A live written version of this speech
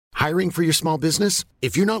Hiring for your small business?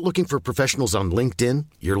 If you're not looking for professionals on LinkedIn,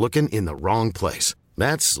 you're looking in the wrong place.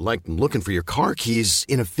 That's like looking for your car keys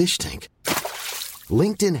in a fish tank.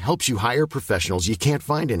 LinkedIn helps you hire professionals you can't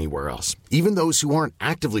find anywhere else, even those who aren't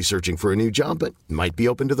actively searching for a new job but might be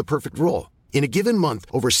open to the perfect role. In a given month,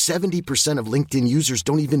 over 70% of LinkedIn users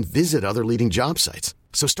don't even visit other leading job sites.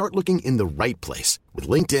 So start looking in the right place. With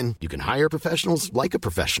LinkedIn, you can hire professionals like a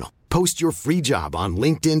professional. Post your free job on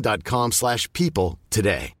linkedin.com/people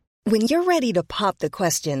today. When you're ready to pop the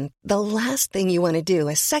question, the last thing you want to do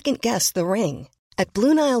is second-guess the ring. At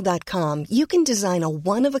BlueNile.com, you can design a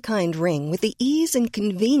one-of-a-kind ring with the ease and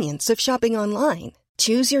convenience of shopping online.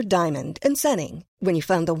 Choose your diamond and setting. When you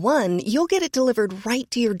find the one, you'll get it delivered right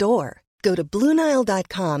to your door. Go to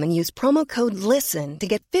BlueNile.com and use promo code LISTEN to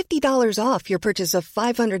get $50 off your purchase of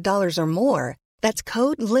 $500 or more. That's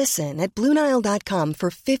code LISTEN at BlueNile.com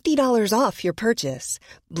for $50 off your purchase.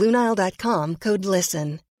 BlueNile.com, code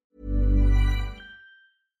LISTEN.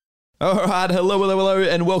 All right, hello,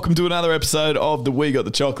 and welcome to another episode of the We Got the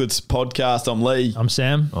Chocolates podcast. I'm Lee. I'm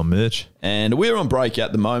Sam. I'm Mitch. And we're on break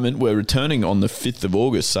at the moment. We're returning on the 5th of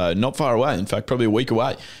August, so not far away. In fact, probably a week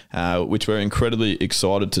away, which we're incredibly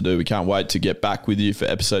excited to do. We can't wait to get back with you for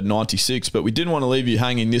episode 96, but we didn't want to leave you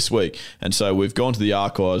hanging this week. And so we've gone to the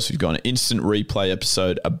archives. We've got an instant replay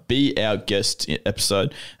episode, a Be Our Guest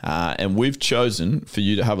episode, and we've chosen for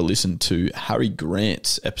you to have a listen to Harry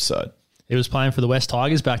Grant's episode. He was playing for the West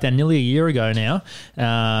Tigers back then, nearly a year ago now,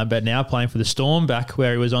 but now playing for the Storm back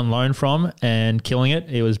where he was on loan from and killing it.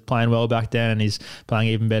 He was playing well back then and he's playing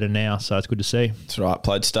even better now, so it's good to see. That's right.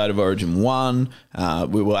 Played State of Origin 1.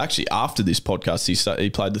 We were actually, after this podcast, he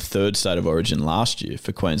played the third State of Origin last year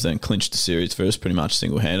for Queensland, clinched the series for us pretty much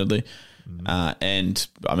single-handedly. And,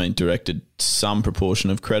 I mean, directed some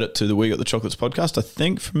proportion of credit to the We Got the Chocolates podcast, I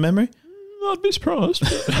think, from memory. I'd be surprised.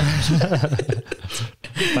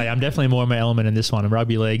 But I'm definitely more in my element in this one.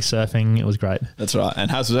 Rugby league, surfing, it was great. That's right. And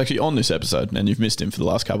Haz was actually on this episode, and you've missed him for the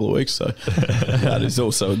last couple of weeks, so that is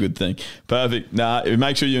also a good thing. Perfect.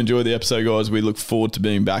 Make sure you enjoy the episode, guys. We look forward to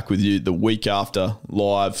being back with you the week after,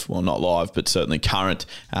 live. Well, not live, but certainly current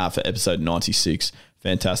for episode 96.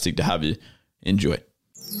 Fantastic to have you. Enjoy.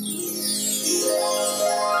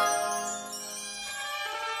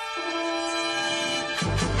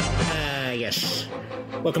 Yes.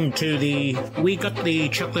 Welcome to the We Got the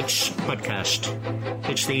Chocolates podcast.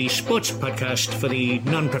 It's the sports podcast for the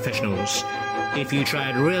non-professionals. If you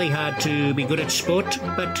tried really hard to be good at sport,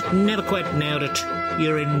 but never quite nailed it,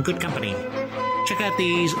 you're in good company. Check out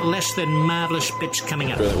these less than marvellous bits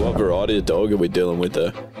coming up. What variety of dog are we dealing with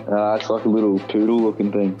there? It's like a little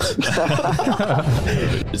poodle-looking thing.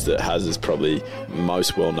 Is that Haz is probably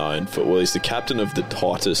most well known for, well, he's the captain of the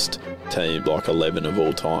tightest team, like 11 of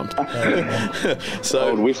all time. So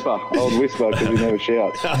Old whisper, because he never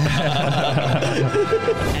shouts.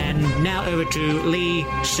 And now over to Lee,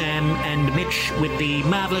 Sam and Mitch with the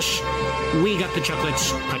marvellous We Got the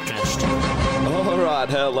Chocolates podcast. All right,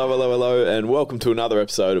 hello, and welcome to another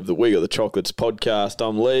episode of the We Got the Chocolates podcast.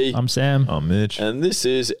 I'm Lee. I'm Sam. I'm Mitch. And this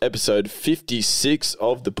is episode 56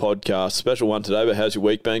 of the podcast. Special one today, but how's your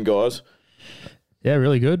week been, guys? Yeah,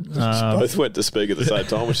 really good. Both went to speak at the same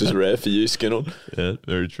time, which is rare for you, Skinnell. Yeah,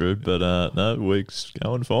 very true. But no, week's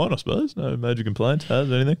going fine, I suppose. No major complaints.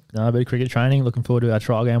 Has anything? No, a bit of cricket training. Looking forward to our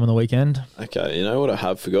trial game on the weekend. Okay, you know what I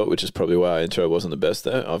have forgot, which is probably why our intro wasn't the best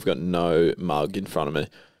there? I've got no mug in front of me.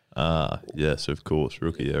 Yes, of course.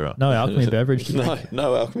 Rookie error. No alchemy beverage.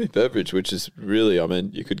 No alchemy beverage, which is really, I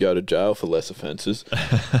mean, you could go to jail for less offences.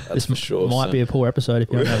 That's for sure. Might be a poor episode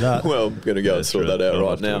if you don't have that. Well, I'm going to go and sort that out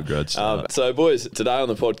right now. So, boys, today on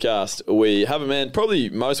the podcast, we have a man probably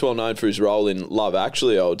most well known for his role in Love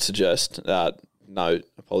Actually, I would suggest. No,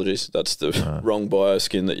 apologies. That's the wrong bio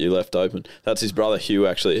skin that you left open. That's his brother Hugh,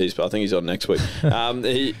 actually. I think he's on next week.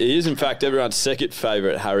 He is, in fact, everyone's second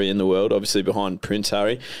favourite Harry in the world, obviously behind Prince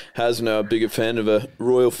Harry. Has no bigger fan of a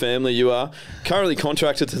royal family you are. Currently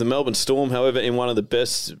contracted to the Melbourne Storm, however, in one of the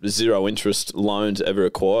best zero-interest loans ever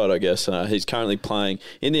acquired, I guess. He's currently playing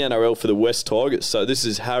in the NRL for the West Tigers. So this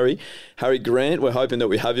is Harry Grant. We're hoping that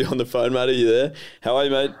we have you on the phone, mate. Are you there? How are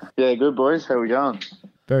you, mate? Yeah, good, boys. How we going?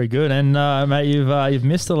 Very good. And, mate, you've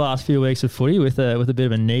missed the last few weeks of footy with a bit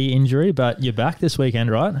of a knee injury, but you're back this weekend,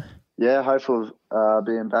 right? Yeah, hopefully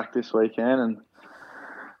being back this weekend.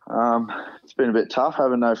 And it's been a bit tough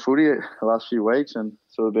having no footy the last few weeks and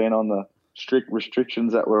sort of being on the strict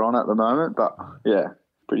restrictions that we're on at the moment. But, yeah,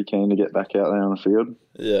 pretty keen to get back out there on the field.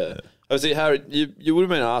 Yeah. Obviously, Harry, you would have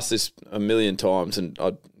been asked this a million times, and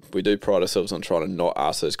we do pride ourselves on trying to not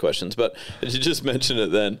ask those questions. But as you just mentioned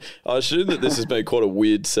it then, I assume that this has been quite a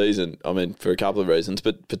weird season. I mean, for a couple of reasons,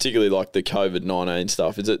 but particularly like the COVID-19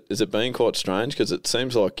 stuff. Is it been quite strange? Because it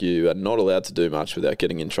seems like you are not allowed to do much without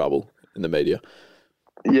getting in trouble in the media.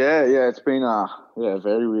 Yeah, it's been a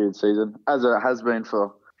very weird season, as it has been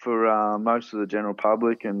for most of the general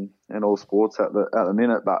public and all sports at the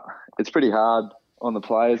minute. But it's pretty hard on the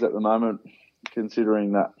players at the moment,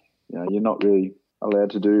 considering that you're not really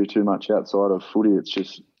allowed to do too much outside of footy. It's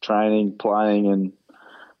just training, playing,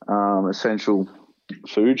 and essential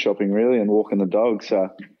food shopping really, and walking the dog. So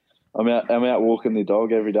I'm out walking the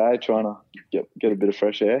dog every day, trying to get a bit of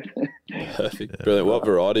fresh air. Perfect, brilliant. What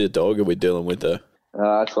variety of dog are we dealing with there?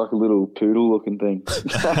 It's like a little poodle-looking thing.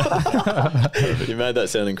 You made that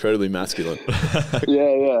sound incredibly masculine.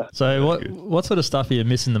 Yeah. So what sort of stuff are you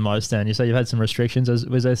missing the most, Dan? You say you've had some restrictions.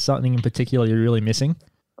 Was there something in particular you're really missing?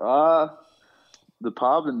 The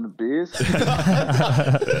pub and the beers.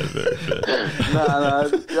 Very fair.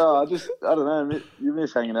 No. I don't know. You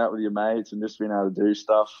miss hanging out with your mates and just being able to do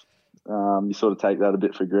stuff. You sort of take that a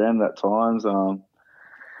bit for granted at times.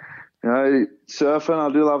 Surfing,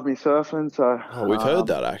 I do love me surfing. So we've heard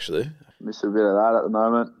that actually. Miss a bit of that at the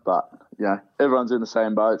moment, but everyone's in the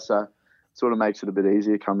same boat, so it sort of makes it a bit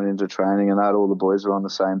easier coming into training and that. All the boys are on the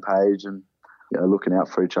same page and looking out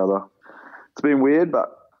for each other. It's been weird,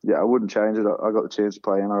 but I wouldn't change it. I got the chance to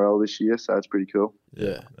play NRL this year, so it's pretty cool.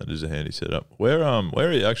 Yeah, that is a handy setup. Where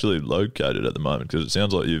are you actually located at the moment? Because it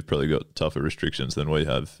sounds like you've probably got tougher restrictions than we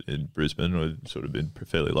have in Brisbane. We've sort of been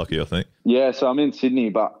fairly lucky, I think. Yeah, so I'm in Sydney,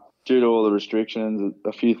 but due to all the restrictions,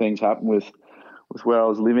 a few things happened with where I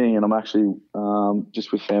was living, and I'm actually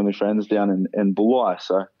just with family friends down in Bulli,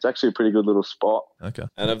 so it's actually a pretty good little spot. Okay.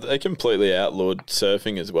 And have they completely outlawed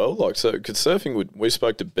surfing as well? Because surfing we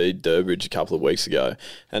spoke to Bede Durbridge a couple of weeks ago,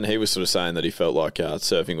 and he was sort of saying that he felt like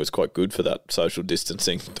surfing was quite good for that social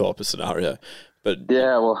distancing type of scenario. But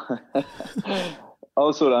yeah, well, I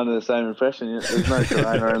was sort of under the same impression. There's no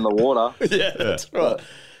corona in the water. Yeah, that's right.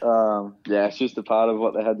 It's just a part of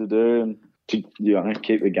what they had to do and to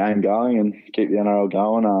keep the game going and keep the NRL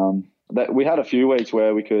going. We had a few weeks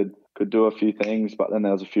where we could do a few things, but then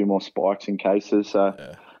there was a few more spikes in cases, so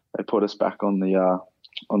they put us back on the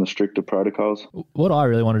stricter protocols. What I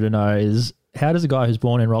really wanted to know is, how does a guy who's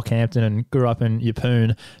born in Rockhampton and grew up in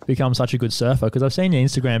Yeppoon become such a good surfer? Because I've seen your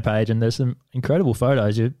Instagram page and there's some incredible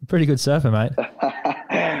photos. You're a pretty good surfer, mate.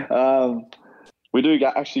 We do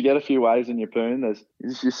actually get a few waves in Yeppoon.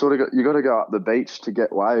 You got to go up the beach to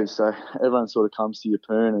get waves. So everyone sort of comes to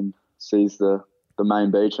Yeppoon and sees the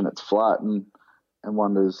main beach and it's flat and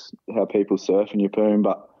wonders how people surf in Yeppoon.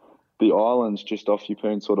 But the islands just off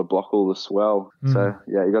Yeppoon sort of block all the swell. So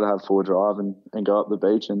you got to have 4 drive and go up the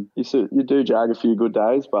beach. And you do jag a few good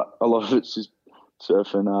days, but a lot of it's just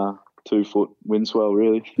surfing 2-foot wind swell,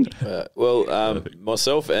 really.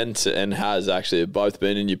 Myself and Haz actually have both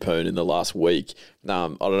been in Yeppoon in the last week. I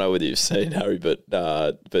don't know whether you've seen, Harry, but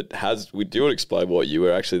Haz, do you want to explain what you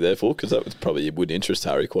were actually there for? Because that would interest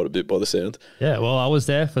Harry quite a bit by the sound. Yeah, well, I was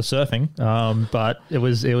there for surfing, but it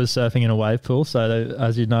was surfing in a wave pool. So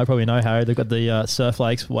as you probably know, Harry, they've got the Surf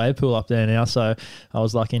Lakes wave pool up there now. So I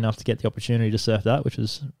was lucky enough to get the opportunity to surf that, which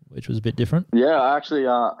was a bit different. Yeah, I actually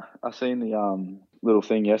I seen the little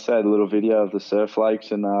thing yesterday, the little video of the surf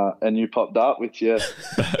lakes, and you popped up with your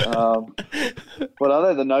what are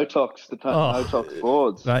they? The No-Tox, No-Tox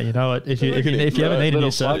boards. Right, you know what? If you ever need a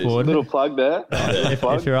new surfboard, little plug there.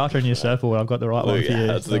 If you're after a new surfboard, I've got the right one for you.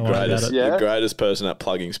 That's the greatest person at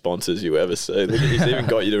plugging sponsors you ever see. Look, he's even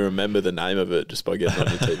got you to remember the name of it just by getting on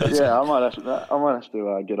your TV. Yeah, I might have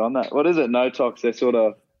to get on that. What is it? No-Tox. They're sort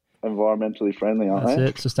of environmentally friendly, aren't they?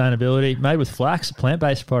 That's it. Sustainability, made with flax,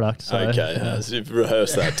 plant-based product. So, okay, you've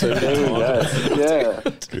rehearsed that too. Yeah.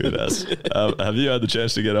 Good. Have you had the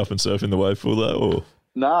chance to get up and surf in the wave pool though? Or?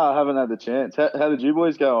 No, I haven't had the chance. How did you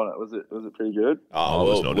boys go on it? Was it pretty good?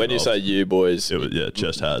 Oh, well, when you say you boys,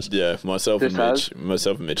 just has. Yeah, myself and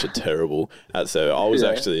Mitch are terrible at so. I was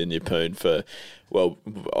actually in Yeppoon for. Well,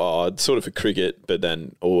 sort of for cricket, but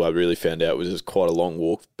then all I really found out was it was quite a long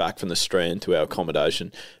walk back from the Strand to our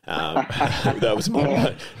accommodation. That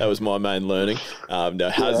was my main learning.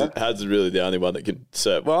 Haz is really the only one that can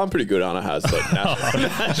surf. Well, I'm pretty good, aren't I, Haz?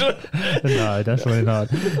 No, definitely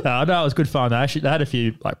not. No, it was good fun. They had a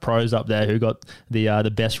few pros up there who got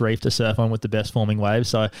the best reef to surf on with the best forming waves.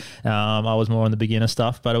 So I was more on the beginner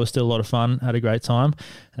stuff, but it was still a lot of fun. Had a great time.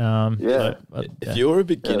 If you're a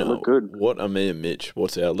beginner, what are me and Mitch?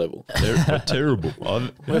 What's our level? We're terrible.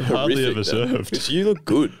 I've hardly ever surfed. You look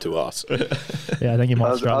good to us. Yeah, I think you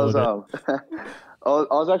might struggle a bit. I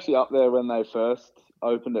was actually up there when they first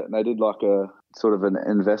opened it, and they did like a sort of an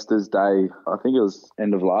investors day. I think it was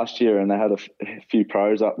end of last year, and they had a few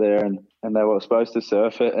pros up there, and they were supposed to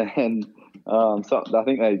surf it, and so I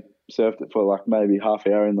think they surfed it for like maybe half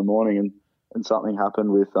an hour in the morning, and something happened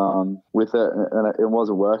with it, and it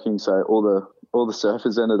wasn't working. So all the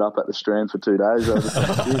surfers ended up at the Strand for 2 days.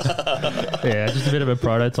 Yeah, just a bit of a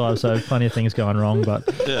prototype, so plenty of things going wrong, but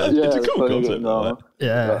it's a cool concept.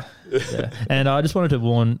 Yeah. And I just wanted to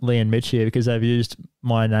warn Lee and Mitch here, because they've used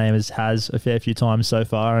my name as Haz a fair few times so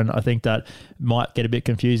far, and I think that might get a bit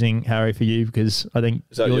confusing, Harry, for you, because I think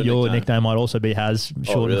your nickname might also be Haz,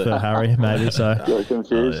 shortened for Harry, maybe. So you're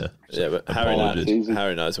confused. Yeah, but Harry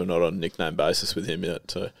knows we're not on nickname basis with him yet,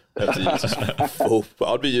 so I have to use his full.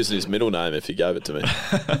 I'd be using his middle name if he gave it to me.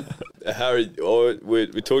 Harry,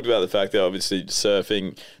 we talked about the fact that obviously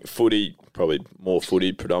surfing, footy, probably more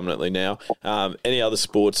footy predominantly now. Any other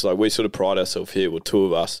sports, like we sort of pride ourselves here, well, two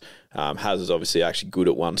of us, Haz is obviously actually good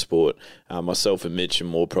at one sport. Myself and Mitch are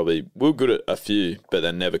more probably, we're good at a few, but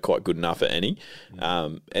they're never quite good enough at any.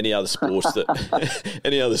 Any other sports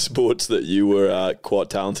that you were quite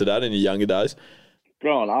talented at in your younger days?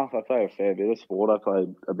 Growing up, I played a fair bit of sport. I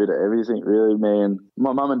played a bit of everything, really. Me and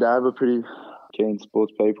my mum and dad were pretty keen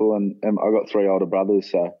sports people, and I got 3 older brothers,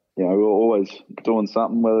 so we were always doing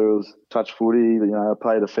something, whether it was touch footy. I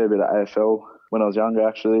played a fair bit of AFL when I was younger,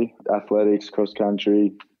 actually, athletics, cross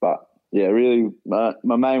country. But yeah, really, my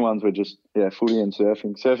main ones were just footy and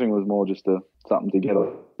surfing. Surfing was more just something to get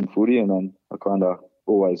on footy, and then I kind of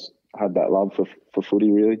always had that love for footy,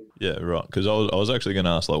 really. Yeah, right. Because I was actually going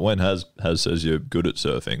to ask, like, when Haz says you're good at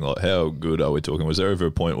surfing, like, how good are we talking? Was there ever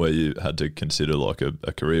a point where you had to consider, like, a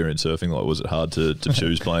career in surfing? Like, was it hard to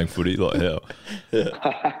choose playing footy? Like, how? Yeah.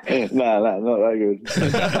 No, not that good.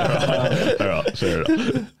 All right, fair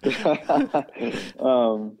enough.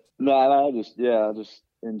 I just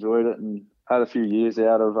enjoyed it and had a few years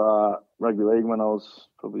out of rugby league when I was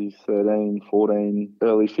probably 13, 14,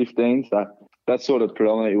 early 15. So that's sort of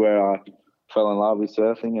predominantly where I fell in love with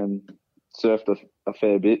surfing, and surfed a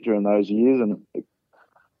fair bit during those years. And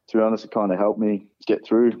to be honest, it kind of helped me get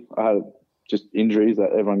through. I had just injuries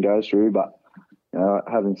that everyone goes through, but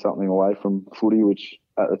having something away from footy, which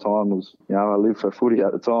at the time was, I lived for footy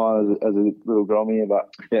at the time as a little grommy,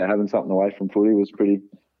 but having something away from footy was pretty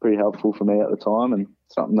helpful for me at the time, and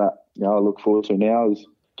something that I look forward to now is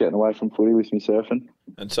getting away from footy with me surfing.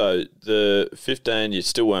 And so the 15, you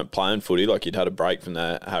still weren't playing footy, like you'd had a break from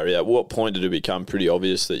that, Harry. At what point did it become pretty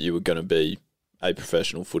obvious that you were going to be a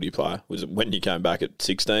professional footy player? Was it when you came back at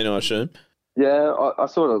 16, I assume? Yeah, I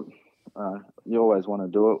sort of, you always want to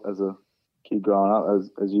do it as a kid growing up,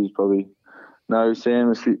 as you probably know,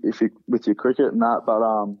 Sam, if you with your cricket and that. But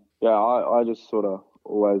I just sort of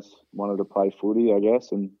always wanted to play footy, I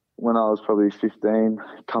guess. And when I was probably 15,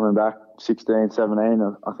 coming back 16,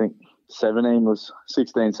 17, I think 17 was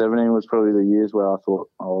probably the years where I thought,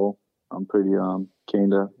 I'm pretty keen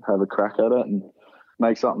to have a crack at it and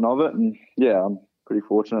make something of it. And I'm pretty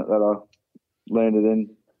fortunate that I landed in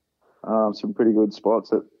some pretty good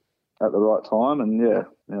spots at the right time, and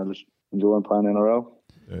just enjoying playing NRL.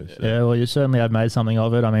 Yeah, well, you certainly have made something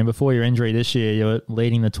of it. I mean, before your injury this year, you were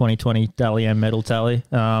leading the 2020 Dally M medal tally,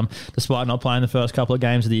 despite not playing the first couple of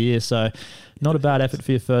games of the year. So not a bad effort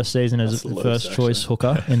for your first season as a first-choice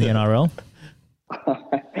hooker in the NRL.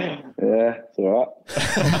 Yeah, it's all right.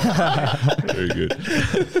 Very good.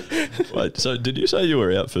 Wait, so did you say you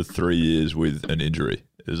were out for 3 years with an injury?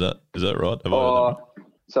 Is that right? Have I heard that?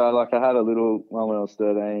 So, I had a little one when I was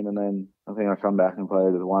 13, and then I think I come back and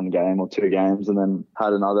played 1 game or 2 games, and then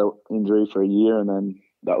had another injury for a year, and then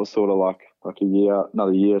that was sort of like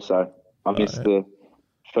another year. So I missed the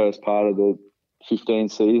first part of the 15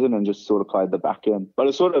 season and just sort of played the back end. But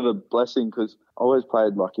it's sort of a blessing because I always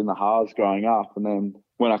played in the halves growing up, and then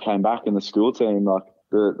when I came back in the school team,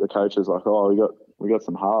 the coach was like, we got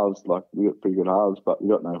some halves, we got pretty good halves, but we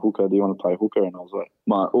got no hooker. Do you want to play hooker? And I was like,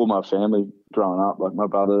 all my family growing up, my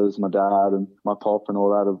brothers, my dad, and my pop and all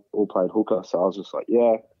that have all played hooker. So I was just like,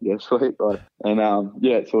 yeah, sweet.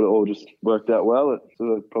 It sort of all just worked out well. It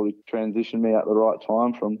sort of probably transitioned me at the right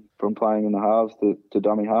time from playing in the halves to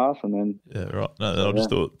dummy half, and then right. No, I just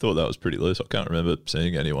thought that was pretty loose. I can't remember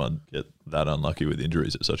seeing anyone get that unlucky with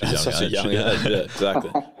injuries at such a young age. Yeah,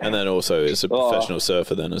 exactly. And then also as a professional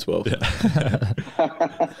surfer then as well. Yeah.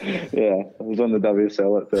 Yeah, I was on the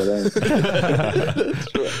WSL at 13.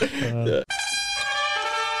 That's right. Yeah.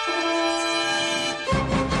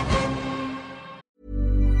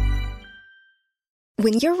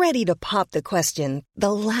 When you're ready to pop the question,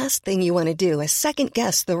 the last thing you want to do is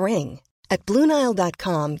second-guess the ring. At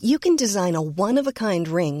BlueNile.com, you can design a one-of-a-kind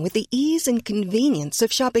ring with the ease and convenience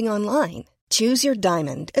of shopping online. Choose your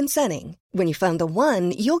diamond and setting. When you find the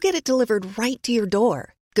one, you'll get it delivered right to your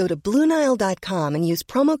door. Go to BlueNile.com and use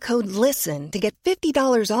promo code LISTEN to get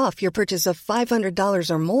 $50 off your purchase of $500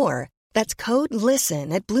 or more. That's code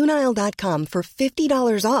LISTEN at BlueNile.com for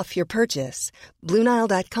 $50 off your purchase.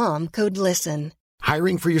 BlueNile.com, code LISTEN.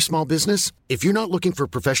 Hiring for your small business? If you're not looking for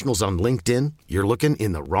professionals on LinkedIn, you're looking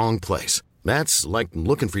in the wrong place. That's like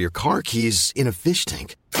looking for your car keys in a fish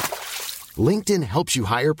tank. LinkedIn helps you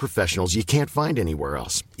hire professionals you can't find anywhere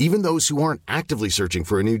else, even those who aren't actively searching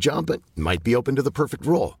for a new job but might be open to the perfect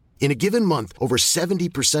role. In a given month, over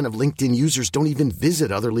 70% of LinkedIn users don't even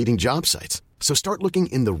visit other leading job sites. So start looking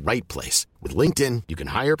in the right place. With LinkedIn, you can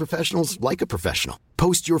hire professionals like a professional.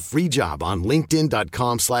 Post your free job on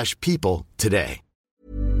linkedin.com/people today.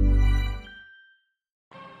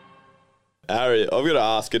 Harry, I've got to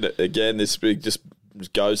ask it again. This just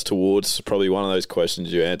goes towards probably one of those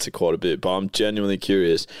questions you answer quite a bit, but I'm genuinely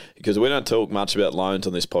curious because we don't talk much about loans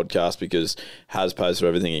on this podcast because Has pays for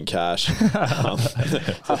everything in cash. The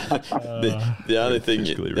only thing,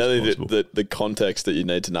 the context that you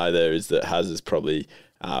need to know there is that Has is probably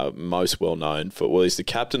most well known for, well, he's the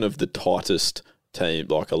captain of the tightest team,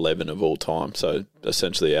 like 11 of all time. So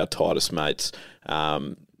essentially our tightest mates.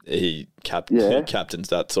 He captains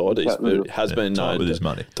that side. He has been known with his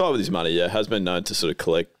money. Tight with his money, yeah. Has been known to sort of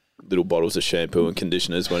collect little bottles of shampoo and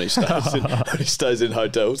conditioners when he stays in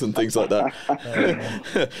hotels and things like that.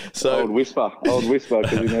 So old whisper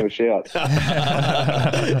because he never shouts.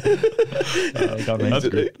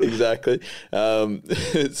 Exactly.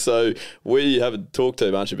 So we haven't talked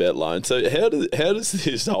too much about loans. So how does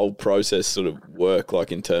this whole process sort of work?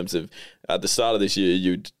 Like in terms of at the start of this year,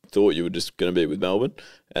 you thought you were just going to be with Melbourne,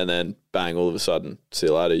 and then bang, all of a sudden, see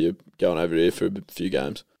you later, you're going over here for a few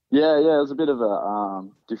games. Yeah, it was a bit of a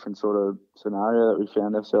different sort of scenario that we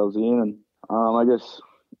found ourselves in, and I guess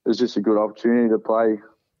it was just a good opportunity to play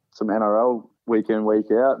some NRL week in,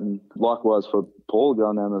 week out, and likewise for Paul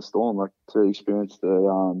going down the Storm, like to experience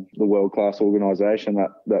the world-class organisation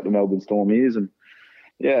that the Melbourne Storm is. And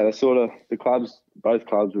yeah, both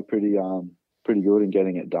clubs were pretty good in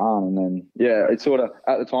getting it done. And then, yeah, it's sort of,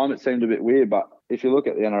 at the time it seemed a bit weird, but if you look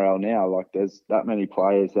at the NRL now, like there's that many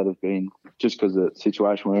players that have been, just because of the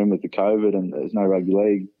situation we're in with the COVID and there's no rugby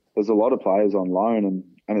league, there's a lot of players on loan and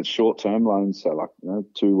it's short-term loans. So like,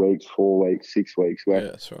 2 weeks, 4 weeks, 6 weeks. Yeah,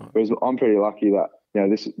 that's right. Whereas I'm pretty lucky that,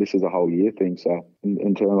 this is a whole year thing. So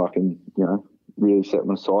in turn, I can, really set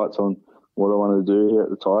my sights on what I want to do here at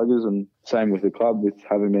the Tigers, and same with the club with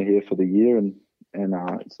having me here for the year. And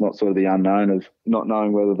it's not sort of the unknown of not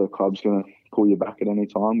knowing whether the club's going to call you back at any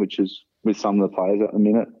time, which is with some of the players at the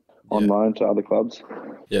minute on loan to other clubs.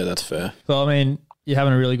 Yeah, that's fair. Well, I mean, you're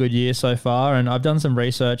having a really good year so far, and I've done some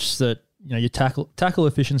research that your tackle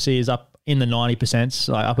efficiency is up in the 90%,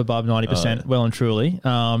 like up above 90%, well and truly.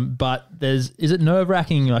 But is it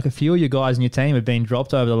nerve-wracking? Like a few of your guys in your team have been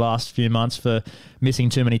dropped over the last few months for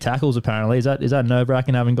missing too many tackles. Apparently, is that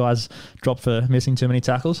nerve-wracking having guys dropped for missing too many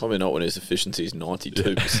tackles? Probably not when his efficiency is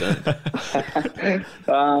 92%.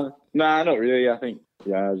 No, not really. I think I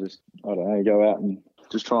don't know, go out and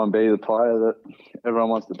just try and be the player that everyone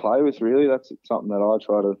wants to play with. Really, that's something that I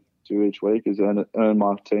try to do each week, is earn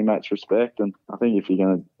my teammates' respect. And I think if you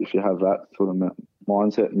have that sort of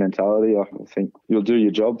mindset and mentality, I think you'll do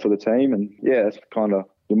your job for the team. And yeah, it's kind of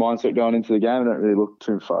your mindset going into the game. I don't really look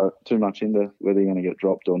too much into whether you're going to get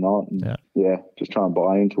dropped or not. And just try and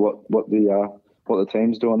buy into what the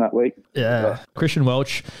team's doing that week. Yeah. Christian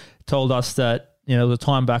Welch told us that the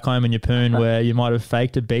time back home in Yeppoon where you might have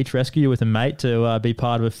faked a beach rescue with a mate to be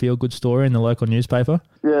part of a feel-good story in the local newspaper.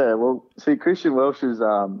 Yeah, well, see, Christian Welch is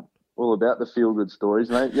all about the feel-good stories,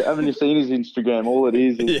 mate. Haven't you seen his Instagram? All it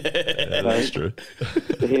is that's true.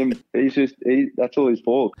 Him, that's all his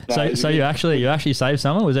fault. So you actually saved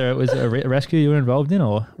someone? Was there a rescue you were involved in,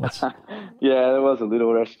 or what's? Yeah, there was a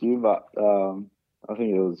little rescue, but I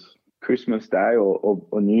think it was Christmas Day or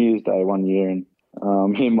New Year's Day one year, and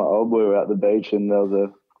me and my old boy were at the beach, and there was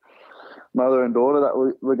a mother and daughter that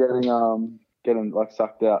were getting like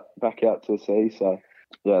sucked back out to the sea. So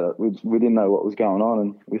yeah, we didn't know what was going on,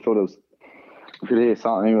 and we thought we could hear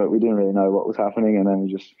something, but we didn't really know what was happening. And then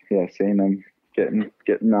we just seen them getting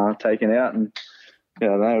taken out, and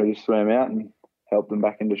we just swam out and help them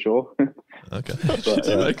back into shore. Okay.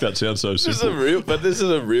 You make that sound so simple. This is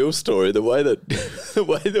a real story. The way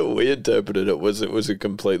that we interpreted it was a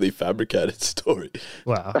completely fabricated story.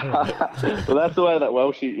 Wow. Well, that's the way that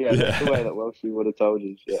Welshie, that's the way that Welshie would have told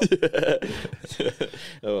you. Yeah.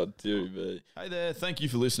 Oh, dear me. Hey there, thank you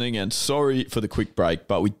for listening, and sorry for the quick break,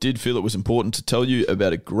 but we did feel it was important to tell you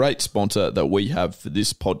about a great sponsor that we have for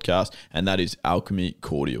this podcast, and that is Alchemy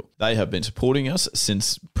Cordial. They have been supporting us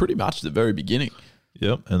since pretty much the very beginning.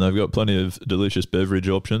 Yep, and they've got plenty of delicious beverage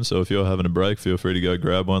options, so if you're having a break, feel free to go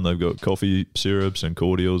grab one. They've got coffee syrups and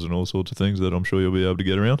cordials and all sorts of things that I'm sure you'll be able to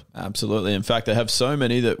get around. Absolutely. In fact, they have so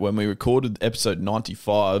many that when we recorded episode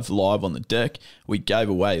 95 live on the deck, we gave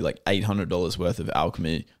away like $800 worth of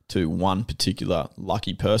Alchemy to one particular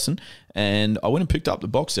lucky person. And I went and picked up the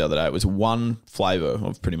box the other day. It was one flavour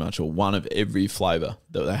of pretty much, or one of every flavour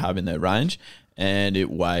that they have in their range, and it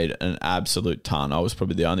weighed an absolute ton. I was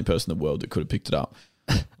probably the only person in the world that could have picked it up.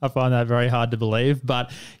 I find that very hard to believe,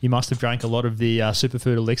 but you must have drank a lot of the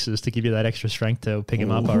superfood elixirs to give you that extra strength to pick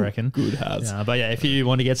them up, I reckon. Good has. But yeah, if you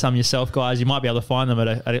want to get some yourself, guys, you might be able to find them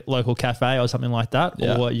at a local cafe or something like that.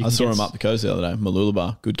 Yeah, or you I can saw them up the coast the other day.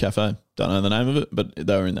 Mooloolaba, good cafe. Don't know the name of it, but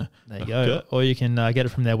they were in there. There you go. Okay. Or you can get it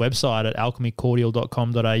from their website at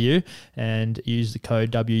alchemycordial.com.au and use the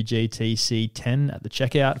code WGTC10 at the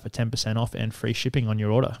checkout for 10% off and free shipping on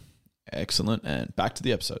your order. Excellent. And back to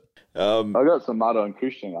the episode. I got some mud on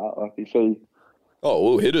Christian. Like if he,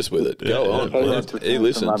 well, hit us with it. Go on. He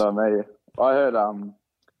listens. Mud on me. I heard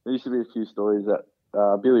there used to be a few stories that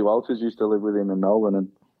Billy Walters used to live with him in Melbourne, and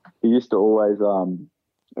he used to always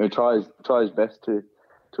try his best to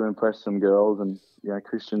impress some girls, and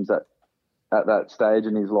Christian's at that stage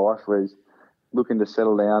in his life where he's looking to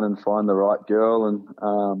settle down and find the right girl, and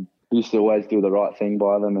he used to always do the right thing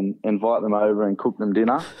by them and invite them over and cook them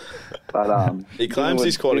dinner. But he claims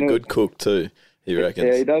he's quite a good cook too, he reckons.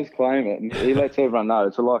 Yeah, he does claim it, and he lets everyone know.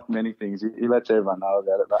 It's like many things. He lets everyone know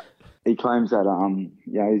about it, but he claims that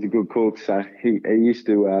he's a good cook, so he used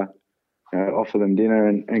to offer them dinner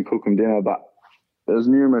and cook them dinner. But there's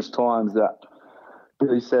numerous times that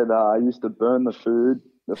Billy said I used to burn the food,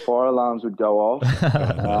 the fire alarms would go off,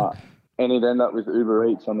 and he'd end up with Uber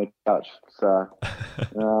Eats on the couch. So, I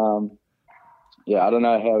don't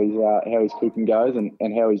know how his cooking goes and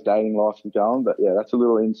how his dating life is going, but yeah, that's a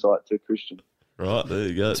little insight to Christian. Right, there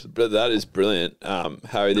you go. That is brilliant.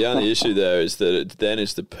 Harry, the only issue there is that it then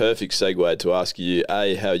is the perfect segue to ask you,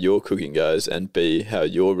 A, how your cooking goes, and B, how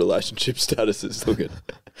your relationship status is looking.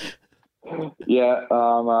 Yeah,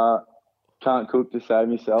 can't cook to save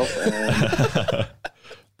myself.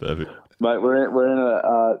 Perfect. Mate, we're in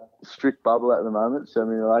a strict bubble at the moment, so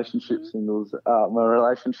my relationship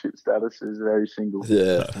status is very single.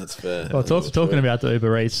 Yeah, that's fair. Well, talking about the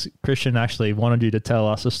Uber Eats, Christian actually wanted you to tell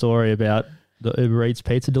us a story about the Uber Eats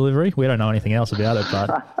pizza delivery. We don't know anything else about it,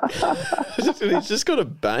 but he's just got a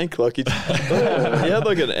bank. Like he had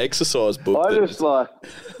like an exercise book. I just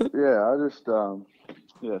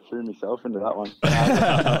threw myself into that one.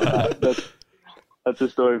 That's a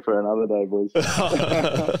story for another day, boys.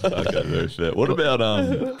 Okay, very fair. What about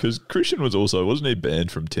because Christian wasn't he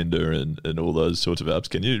banned from Tinder and all those sorts of apps?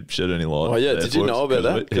 Can you shed any light? Oh yeah, did you know about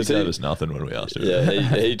that? Because he gave us nothing when we asked him. Yeah,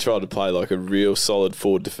 he tried to play like a real solid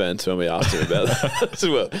forward defence when we asked him about that as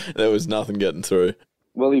well. There was nothing getting through.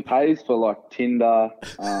 Well, he pays for like Tinder.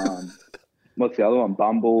 What's the other one?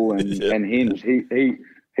 Bumble and Hinge. He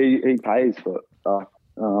pays for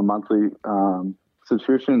monthly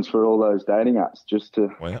subscriptions for all those dating apps just to,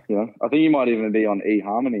 I think you might even be on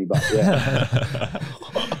eHarmony, but yeah.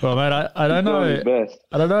 Well, mate, I don't know.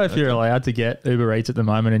 I don't know if you're allowed to get Uber Eats at the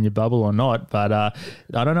moment in your bubble or not, but I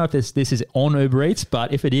don't know if this is on Uber Eats,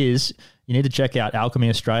 but if it is, you need to check out Alchemy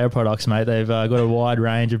Australia products, mate. They've got a wide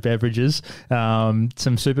range of beverages, some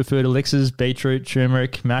superfood elixirs, beetroot,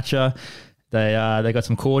 turmeric, matcha. They got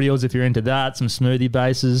some cordials if you're into that, some smoothie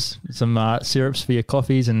bases, some syrups for your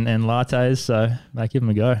coffees and lattes. So, mate, give them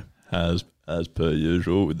a go. As per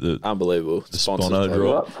usual with the unbelievable sponsor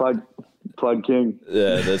drop. Plug King.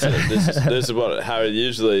 Yeah, this is what Harry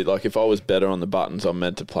usually, like if I was better on the buttons, I'm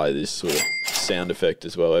meant to play this sort of sound effect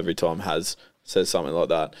as well every time Has says something like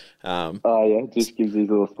that. Just gives these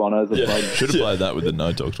little sponos a plug. Should have played that with the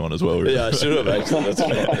No Talks one as well. Really. Yeah, I should have actually. That's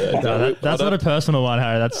right. No, that's not a personal one,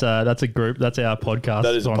 Harry. That's a group. That's our podcast.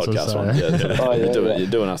 That is sponsor, a podcast one. You're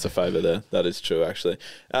doing us a favour there. That is true, actually.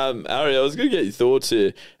 Harry, I was going to get your thoughts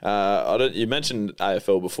here. You mentioned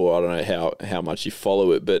AFL before. I don't know how much you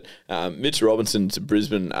follow it, but Mitch Robinson's a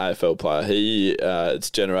Brisbane AFL player.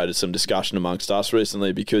 It's generated some discussion amongst us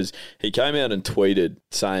recently because he came out and tweeted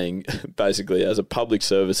saying basically as a public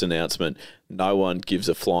service announcement, no one gives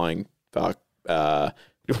a flying fuck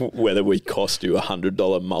whether we cost you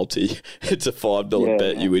 $100 multi, it's a $5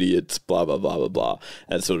 bet, you idiots, blah, blah, blah, blah, blah.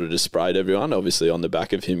 And sort of just sprayed everyone, obviously on the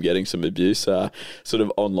back of him getting some abuse sort of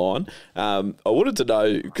online. I wanted to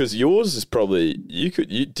know, because yours is probably,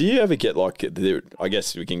 do you ever get like, I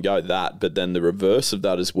guess we can go that, but then the reverse of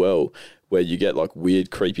that as well, where you get like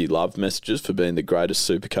weird, creepy love messages for being the greatest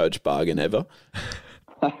Supercoach bargain ever?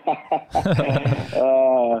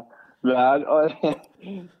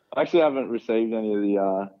 I actually haven't received any of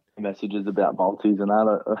the messages about multis and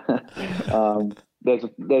that.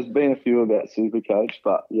 There's been a few about Supercoach,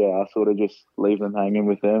 but I sort of just leave them hanging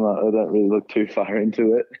with them. I don't really look too far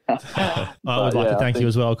into it. I would like to thank you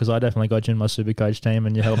as well, because I definitely got you in my Supercoach team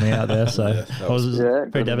and you helped me out there. So I was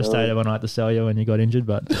pretty devastated when I had to sell you when you got injured.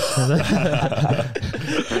 But you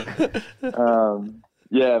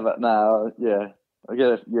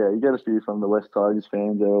get a few from the West Tigers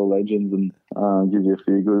fans. They're all legends and give you a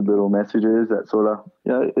few good little messages. That sort of,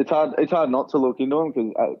 it's hard not to look into them,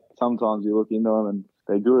 because sometimes you look into them and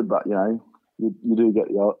they're good, but you do get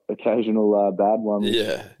the occasional bad one.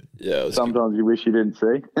 Sometimes you wish you didn't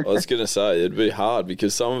see. I was going to say it'd be hard,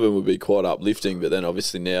 because some of them would be quite uplifting, but then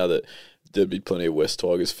obviously now that there'd be plenty of West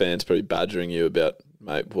Tigers fans probably badgering you about,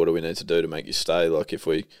 mate, what do we need to do to make you stay? Like if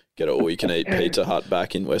we get an all-you-can-eat Pizza Hut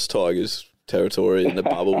back in West Tigers territory in the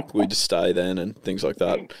bubble, we just stay then and things like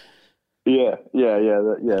that. There's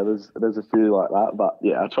a few like that, but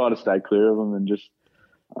I try to stay clear of them and just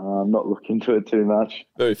not look into it too much.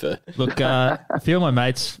 Very fair. Look, a few of my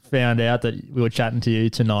mates found out that we were chatting to you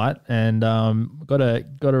tonight, and got a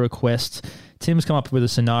request. Tim's come up with a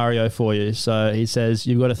scenario for you. So he says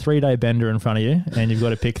you've got a 3-day bender in front of you, and you've got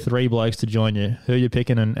to pick 3 blokes to join you. Who are you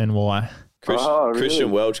picking and why? Really?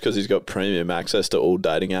 Christian Welch, because he's got premium access to all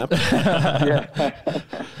dating apps.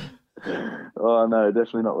 Oh no,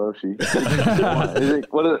 definitely not Welshie. What is it?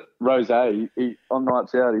 Rosé. He on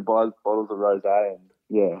nights out, he buys bottles of rosé, and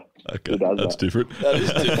okay, that's different. That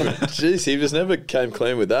is different. Jeez, he just never came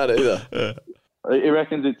clean with that either. He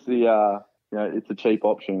reckons it's the it's a cheap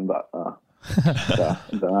option, but I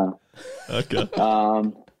don't know. Okay.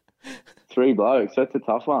 3 blokes. That's a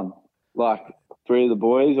tough one. Like 3 of the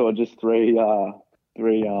boys, or just 3. No,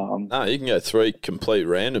 you can go 3 complete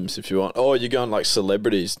randoms if you want. Oh, you're going like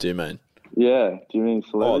celebrities, do you mean? Yeah, do you mean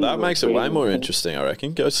celebrities? Oh, that makes it way more interesting, I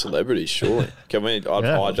reckon. Go celebrities, surely. Can we? I'd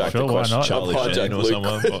hijack the question. Charlie Sheen or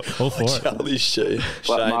someone. All for it. Charlie Sheen.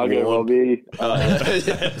 Like Margot Robbie. I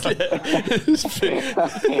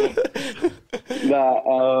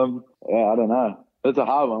don't know. It's a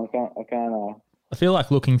hard one. I can't. I feel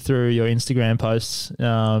like looking through your Instagram posts,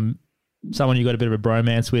 someone you got a bit of a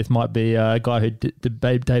bromance with might be a guy who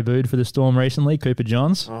debuted for the Storm recently, Cooper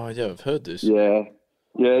Johns. Oh, yeah, I've heard this. Yeah,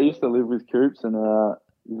 I used to live with Coops, and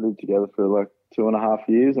we lived together for like 2.5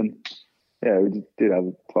 years, and we did have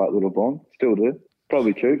a tight little bond. Still do.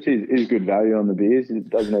 Probably Coops. He's good value on the beers. He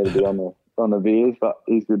doesn't need to be on the beers, but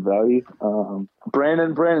he's good value.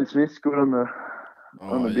 Brandon Smith's good on the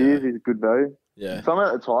beers. He's good value. Yeah.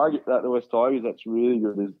 Someone at the West Tigers that's really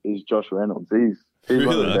good is Josh Reynolds. He's one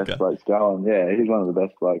of the best blokes going. Yeah, he's one of the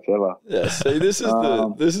best blokes ever. Yeah, see, this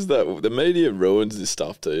is the media ruins this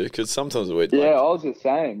stuff too, because sometimes I was just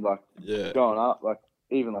saying, growing up,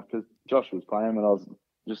 because Josh was playing when I was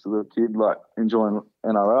just a little kid, enjoying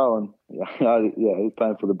NRL, and he was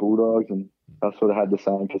playing for the Bulldogs, and I sort of had the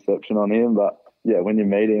same perception on him, but when you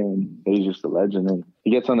meet him, he's just a legend, and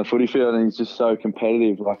he gets on the footy field and he's just so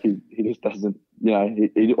competitive. He just doesn't,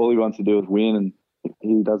 all he wants to do is win, and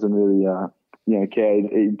he doesn't really, care.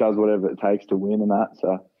 He does whatever it takes to win and that.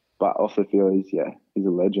 So, but off the field, he's a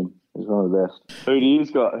legend. He's one of the best. Who do you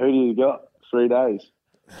got? 3 days.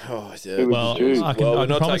 Oh yeah. Well, we're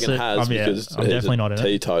not taking Haz because I'm definitely not in it.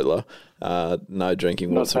 Teetotaler. No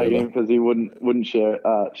drinking whatsoever. Not taking him because he wouldn't shout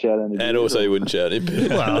any. And also he wouldn't shout any beer.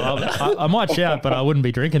 Well, I might shout, but I wouldn't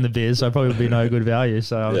be drinking the beers, so I probably would be no good value.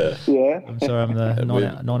 So I'm sorry, I'm the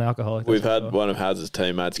non-alcoholic. We've had one of Haz's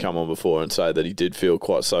teammates come on before and say that he did feel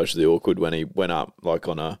quite socially awkward when he went up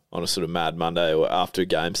on a sort of Mad Monday or after a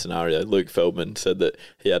game scenario. Luke Feldman said that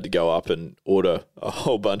he had to go up and order a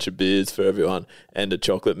whole bunch of beers for everyone and a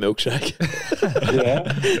chocolate milkshake.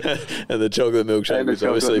 And the chocolate milkshake was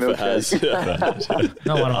obviously for Haz.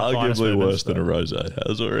 No one arguably worse than a rosé,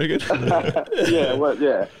 Haz, I reckon.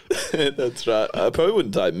 That's right. I probably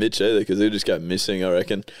wouldn't take Mitch either because he'd just go missing, I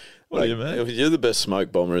reckon. What do you mean? You're the best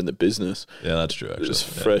smoke bomber in the business. Yeah, that's true, actually. Just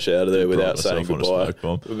fresh out of there without saying goodbye. It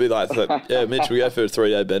would be like, yeah, Mitch, we go for a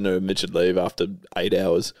 3-day bender and Mitch would leave after 8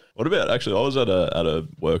 hours. What about, actually, I was at a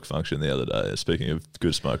work function the other day, speaking of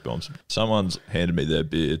good smoke bombs. Someone's handed me their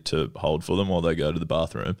beer to hold for them while they go to the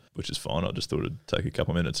bathroom, which is fine. I just thought it'd take a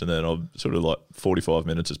couple of minutes, and then I'm sort of like 45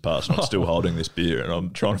 minutes has passed and I'm still holding this beer, and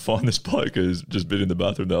I'm trying to find this bloke who's just been in the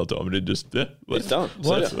bathroom the whole time, and it's done.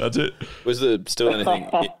 That's it. Was there still anything?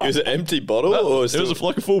 Was it an empty bottle? Or it was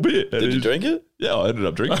like a full beer. Did you drink it? Yeah, I ended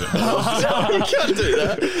up drinking it. You can't do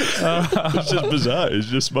that. It's just bizarre. It's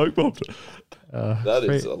just smoke bombed. That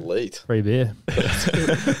is elite. Free beer. That's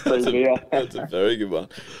a very good one.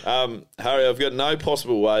 Harry, I've got no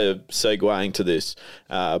possible way of segueing to this,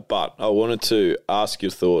 but I wanted to ask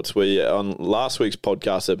your thoughts. On last week's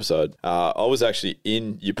podcast episode, I was actually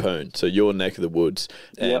in Yeppoon, so your neck of the woods,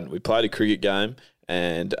 and we played a cricket game.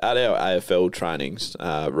 And at our AFL trainings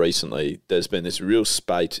recently, there's been this real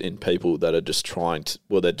spate in people that are just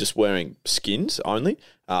they're just wearing skins only,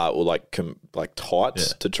 or like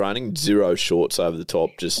tights to training, zero shorts over the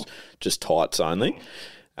top, just tights only.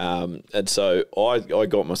 And so I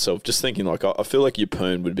got myself just thinking, like, I feel like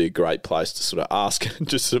Yeppoon would be a great place to sort of ask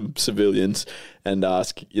just some civilians and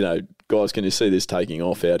ask, guys, can you see this taking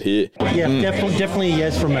off out here? Yeah, definitely a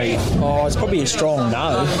yes from me. Oh, it's probably a strong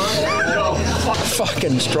no.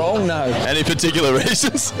 Fucking strong no. Any particular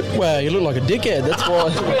reasons? Well, you look like a dickhead, that's why.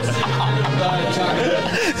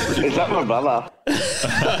 Is that my brother?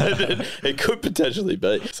 It could potentially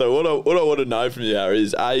be. So what I want to know from you, Harry,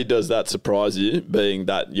 is A, does that surprise you, being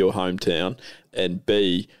that your hometown? And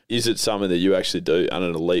B, is it something that you actually do at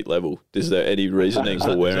an elite level? Is there any reasoning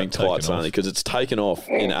for wearing tights only? Because it's taken off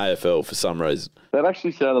in AFL for some reason. That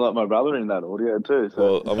actually sounded like my brother in that audio too. So.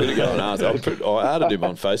 Well, I'm going to go and ask. I added him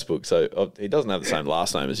on Facebook, so he doesn't have the same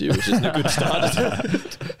last name as you, which is a good start.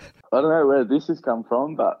 I don't know where this has come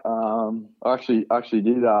from, but I actually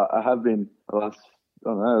did. I have been the last,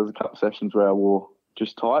 there was a couple of sessions where I wore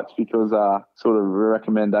just tights because sort of a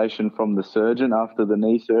recommendation from the surgeon after the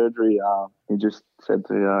knee surgery. He just said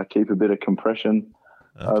to keep a bit of compression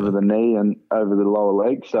over the knee and over the lower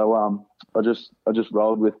leg. So I just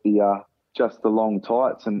rolled with the just the long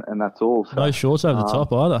tights and that's all. So, no shorts over the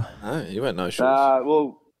top either. No, you went no shorts. I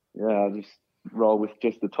just roll with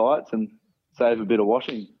just the tights and save a bit of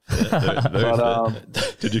washing. Yeah, but,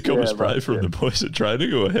 did you cop a spray from the boys at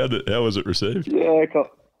training, or how was it received? Yeah,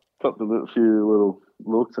 copped a few little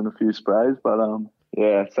looks and a few sprays, but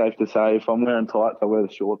safe to say if I'm wearing tights, I wear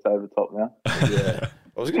the shorts over top now. Yeah.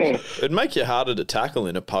 It'd make you harder to tackle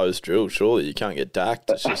in a post drill. Surely you can't get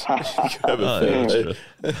dacked. It's just could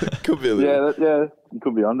be a little. Yeah, you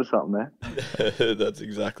could be onto something there. That's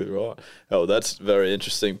exactly right. Oh, that's very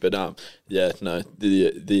interesting. But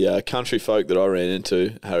the country folk that I ran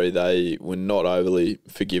into, Harry, they were not overly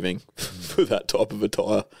forgiving for that type of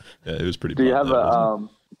attire. Yeah, it was pretty. Do you have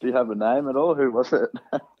a name at all? Who was it?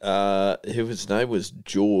 His name was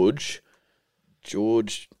George.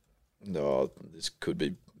 No, this could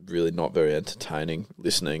be really not very entertaining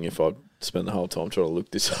listening if I spend the whole time trying to look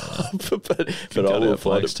this up. but I will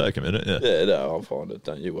find it. Take a minute, yeah. Yeah, no, I'll find it.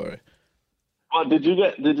 Don't you worry. Oh, did you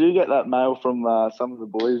get that mail from some of the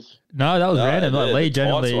boys? No, that was random. Like Lee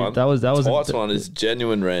generally, that was tights one is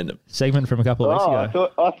genuine random. Segment from a couple of weeks ago.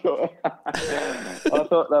 I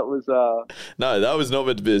thought that was. No, that was not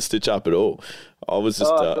meant to be a stitch up at all. I was just.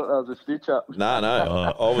 I thought that was a stitch up.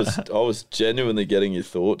 No. I was genuinely getting your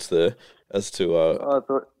thoughts there as to. I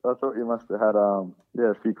thought you must have had a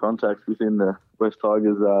few contacts within the West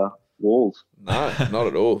Tigers walls. No, not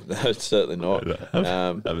at all. No, certainly not.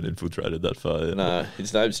 Haven't infiltrated that far yet. No,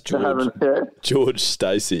 his name's George. George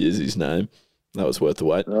Stacey is his name. That was worth the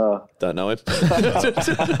wait. Don't know him.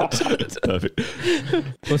 Perfect.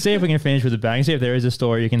 We'll see if we can finish with a bang. See if there is a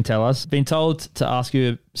story you can tell us. Been told to ask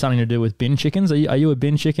you something to do with bin chickens. Are you a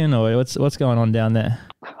bin chicken, or what's going on down there?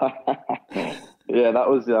 Yeah, that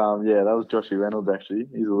was Joshy Reynolds actually.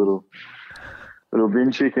 He's a little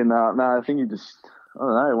bin chicken. I think he just. I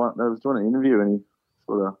don't know. I was doing an interview and he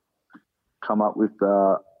sort of come up with,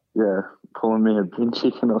 calling me a bin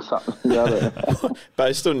chicken or something.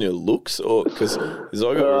 Based on your looks, or because I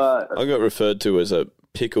got referred to as a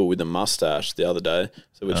pickle with a mustache the other day,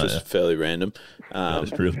 which was fairly random.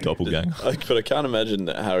 It's real doppelganger. But I can't imagine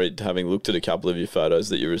that, Harry, having looked at a couple of your photos,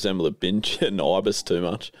 that you resemble a bin chicken ibis too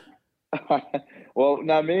much. Well,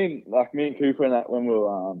 no, me and Cooper and that, when we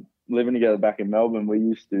were living together back in Melbourne, we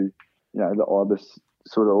used to. The ibis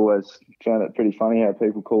sort of always found it pretty funny how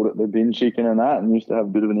people called it the bin chicken and that, and used to have a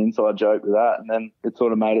bit of an inside joke with that. And then it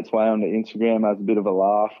sort of made its way onto Instagram as a bit of a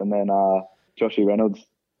laugh. And then Joshy Reynolds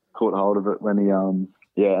caught hold of it when he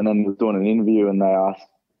and then was doing an interview and they asked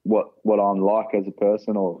what I'm like as a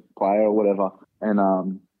person or player or whatever.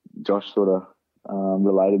 And Josh sort of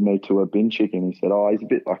related me to a bin chicken. He said, he's a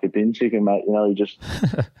bit like a bin chicken, mate. You know, he just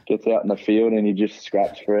gets out in the field and he just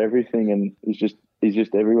scraps for everything, and he's just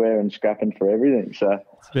everywhere and scrapping for everything. So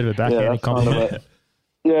it's a bit of a backhanded compliment.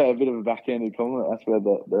 A bit of a backhanded compliment. That's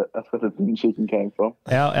where the bin chicken came from.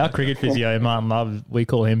 Our cricket physio, Martin Love, we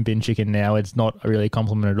call him bin chicken now. It's not a really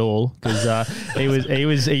compliment at all because he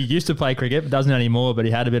used to play cricket, but doesn't anymore. But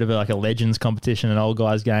he had a bit of a legends competition, an old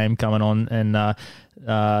guys game coming on, and there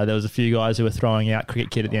was a few guys who were throwing out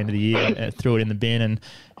cricket kit at the end of the year, threw it in the bin, and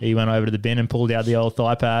he went over to the bin and pulled out the old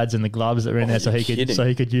thigh pads and the gloves that were in there, so he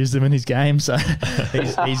could use them in his game. So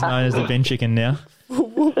he's known as the bin chicken now.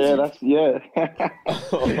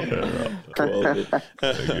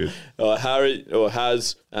 Harry, or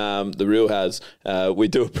Haz, the real Haz, we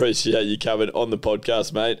do appreciate you coming on the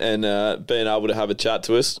podcast, mate, and being able to have a chat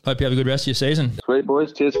to us. Hope you have a good rest of your season. Sweet,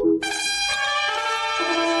 boys. Cheers.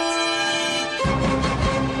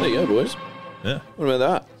 There you go, boys. Yeah. What about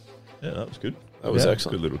that? Yeah, that was good. That was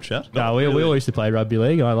excellent. Good little chat. No, we all used to play rugby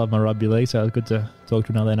league. I love my rugby league, so it was good to talk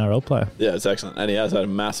to another NRL player. Yeah, it's excellent. And he has had a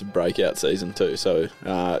massive breakout season too. So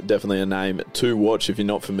definitely a name to watch. If you're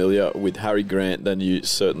not familiar with Harry Grant, then you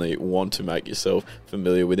certainly want to make yourself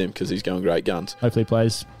familiar with him because he's going great guns. Hopefully he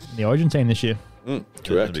plays in the Origin team this year.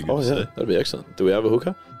 Correct. That'd be excellent. Do we have a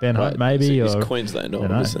hooker? Ben Hunt, maybe. He's Queensland.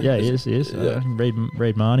 Yeah, he is. Yeah.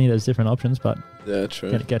 Reed Marnie, there's different options, but yeah,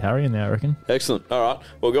 true. Get Harry in there, I reckon. Excellent. All right.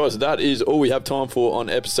 Well, guys, that is all we have time for on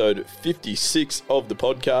episode 56 of the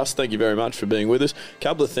podcast. Thank you very much for being with us. A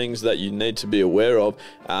couple of things that you need to be aware of.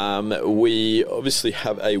 We obviously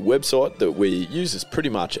have a website that we use as pretty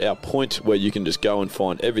much our point where you can just go and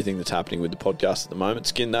find everything that's happening with the podcast at the moment.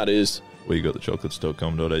 Skin, that is...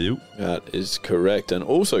 WeGotTheChocolates.com.au. That is correct. And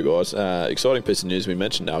also, guys, exciting piece of news. We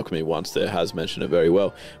mentioned Alchemy once there, has mentioned it very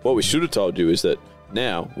well. What we should have told you is that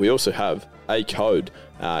now we also have a code.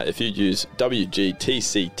 If you use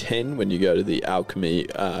WGTC10 when you go to the Alchemy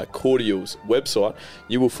Cordials website,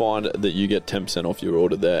 you will find that you get 10% off your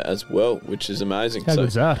order there as well, which is amazing. How good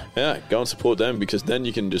is that? Yeah, go and support them because then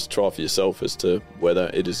you can just try for yourself as to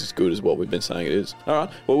whether it is as good as what we've been saying it is. All right,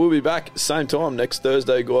 well, we'll be back same time next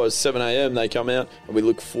Thursday, guys, 7 a.m. They come out, and we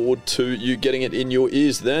look forward to you getting it in your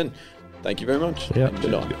ears then. Thank you very much. Yeah.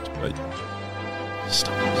 Good night.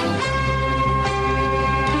 Stop.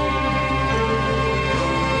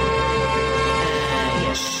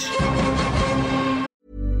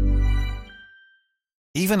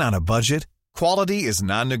 Even on a budget, quality is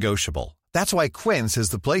non-negotiable. That's why Quince is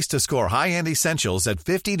the place to score high-end essentials at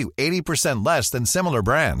 50 to 80% less than similar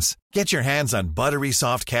brands. Get your hands on buttery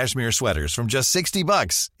soft cashmere sweaters from just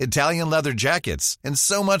 $60, Italian leather jackets, and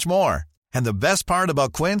so much more. And the best part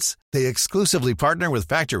about Quince, they exclusively partner with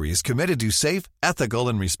factories committed to safe, ethical,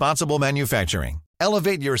 and responsible manufacturing.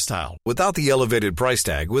 Elevate your style without the elevated price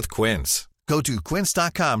tag with Quince. Go to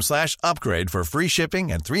quince.com/upgrade for free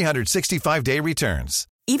shipping and 365-day returns.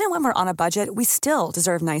 Even when we're on a budget, we still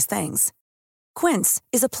deserve nice things. Quince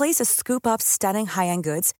is a place to scoop up stunning high-end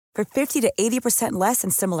goods for 50 to 80% less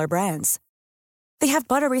than similar brands. They have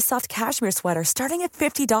buttery soft cashmere sweaters starting at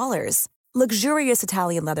 $50, luxurious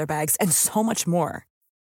Italian leather bags, and so much more.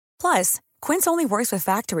 Plus, Quince only works with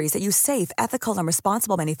factories that use safe, ethical, and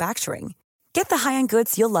responsible manufacturing. Get the high-end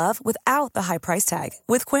goods you'll love without the high price tag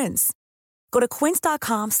with Quince. Go to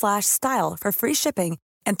quince.com/style for free shipping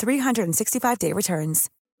and 365-day returns.